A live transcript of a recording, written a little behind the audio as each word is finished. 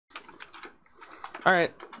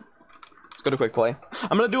Alright. Let's go to quick play.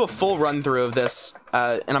 I'm gonna do a full run through of this,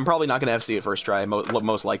 and I'm probably not gonna FC it first try,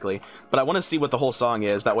 most likely. But I want to see what the whole song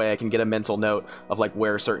is, that way I can get a mental note of like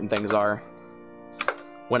where certain things are.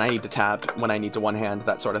 When I need to tap, when I need to one hand,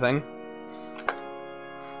 that sort of thing.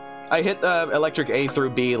 I hit electric A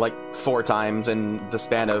through B like 4 times in the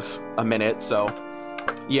span of a minute, so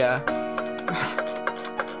yeah.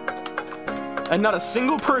 And not a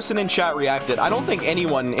single person in chat reacted. I don't think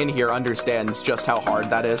anyone in here understands just how hard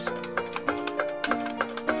that is.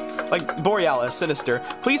 Like, Borealis, Sinister,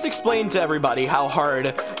 please explain to everybody how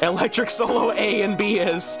hard electric solo A and B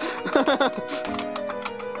is.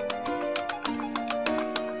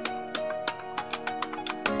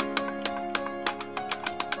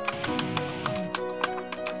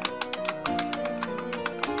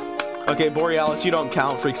 Okay, Borealis, you don't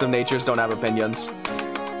count. Freaks of Natures don't have opinions.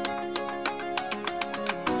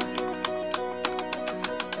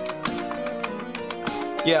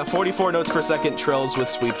 Yeah, 44 notes per second trills with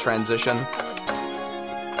sweep transition.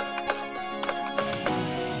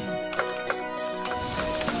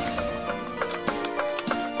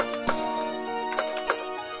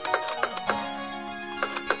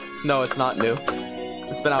 No, it's not new.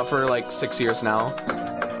 It's been out for like 6 years now.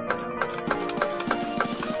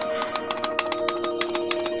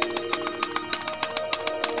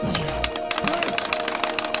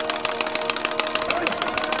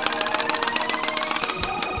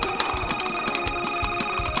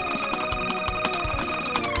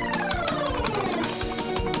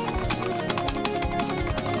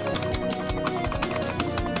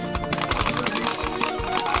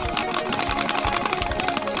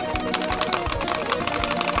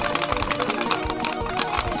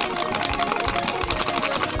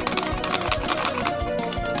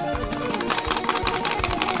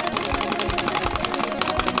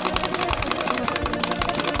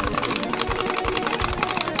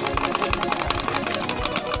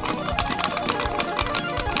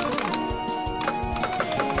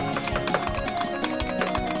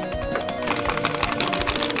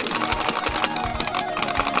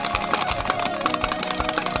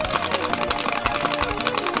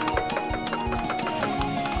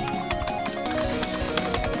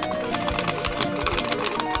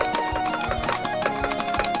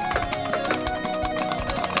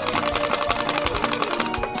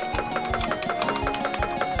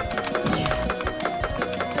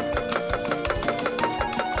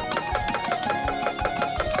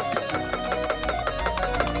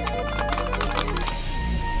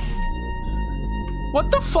 What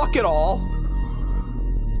the fuck at all?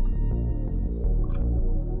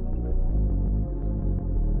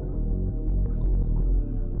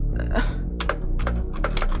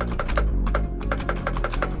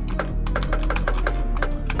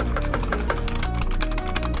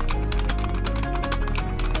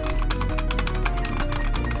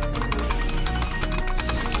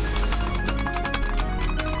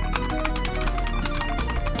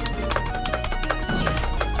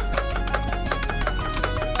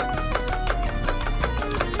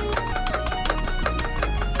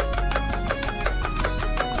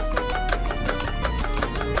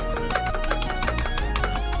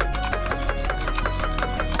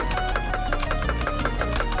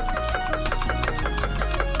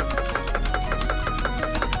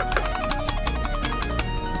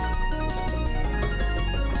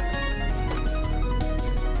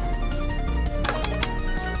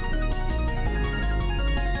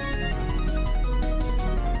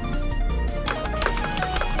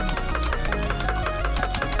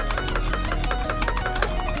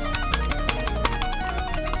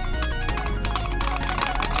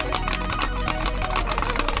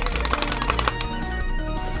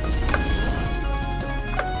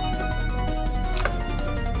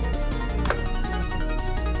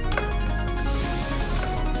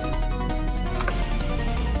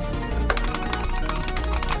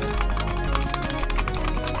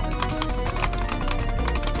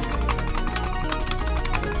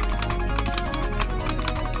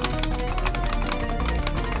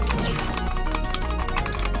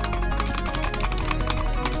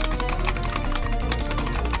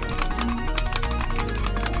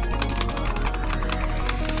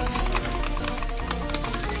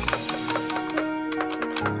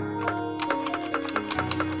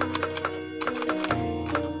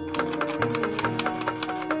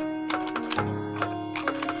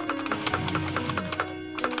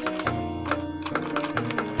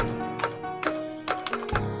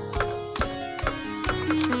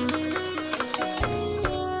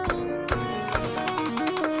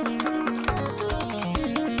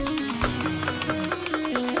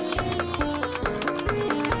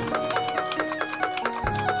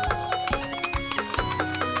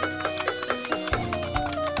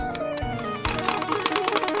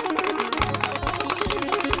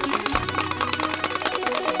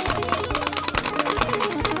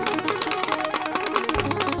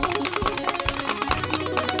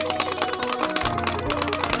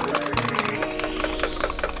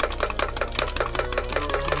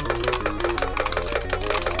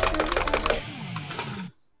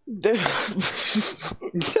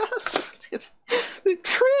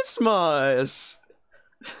 Christmas.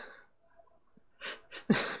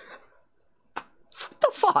 What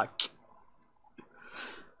the fuck?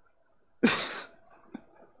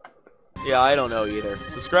 Yeah, I don't know either.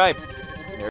 Subscribe.